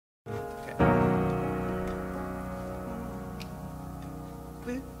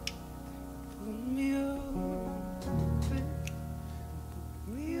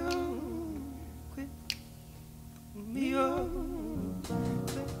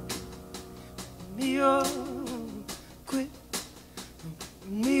me on, quit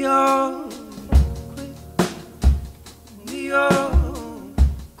me on, quit me on,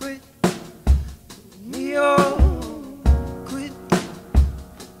 quit me on, quit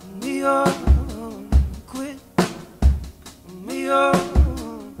me on, quit me on,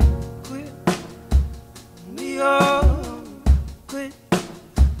 quit me on, quit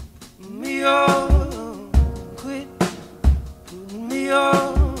me on, quit me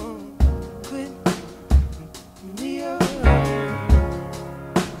on.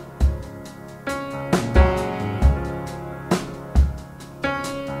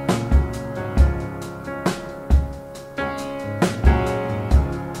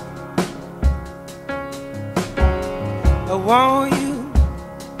 I want you,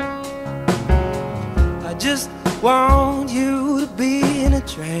 I just want you to be in a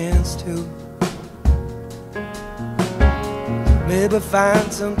trance too. Maybe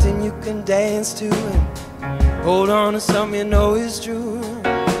find something you can dance to and hold on to something you know is true,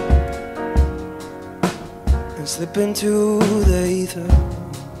 and slip into the ether.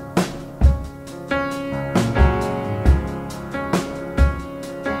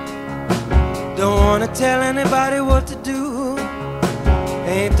 Don't wanna tell anybody what to do.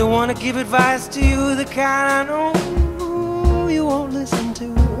 Ain't the one to give advice to you, the kind I know you won't listen to.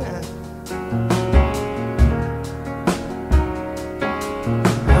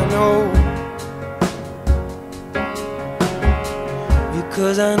 I know,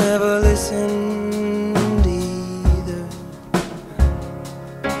 because I never listened either.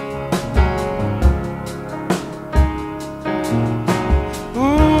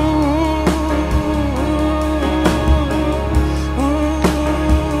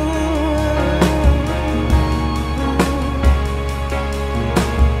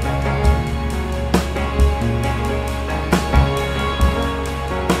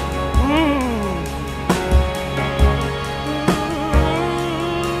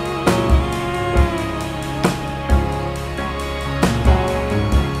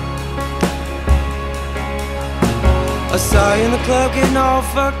 I saw you in the club getting all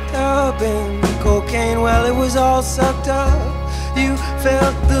fucked up, and cocaine, well, it was all sucked up. You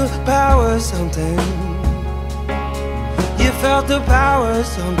felt the power of something. You felt the power of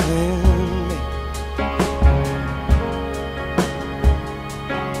something.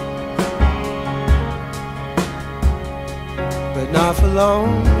 But not for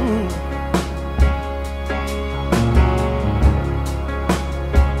long.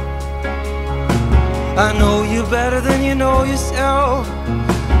 I know you better than you know yourself,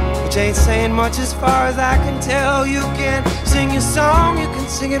 which ain't saying much as far as I can tell. You can sing your song, you can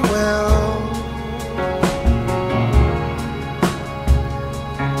sing it well.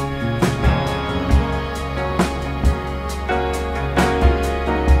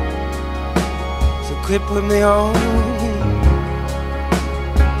 So quit putting me on.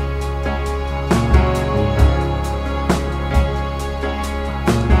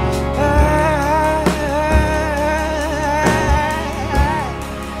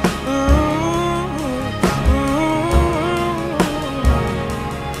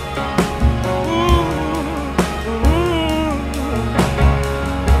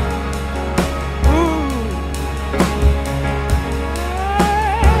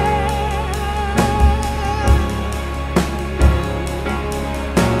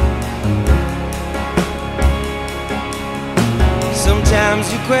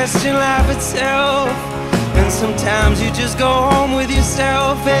 Sometimes you question life itself, and sometimes you just go home with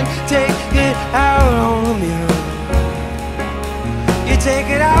yourself and take it out on the mirror. You take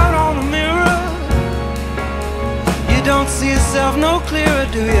it out on the mirror. You don't see yourself no clearer,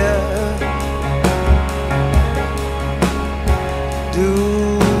 do you? Do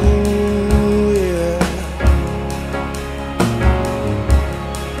you?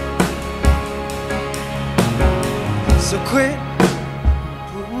 So quit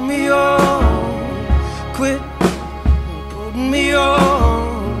me on, quit putting me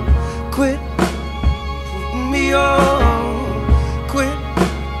on, quit putting me on, quit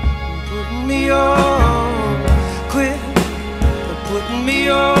putting me on, quit putting me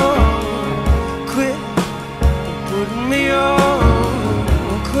on, quit putting me on,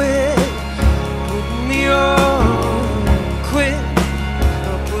 quit putting me on, quit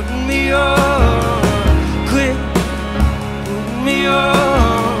putting me on, quit putting me on.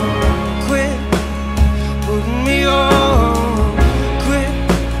 Me on, quit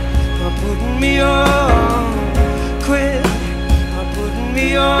putting me on.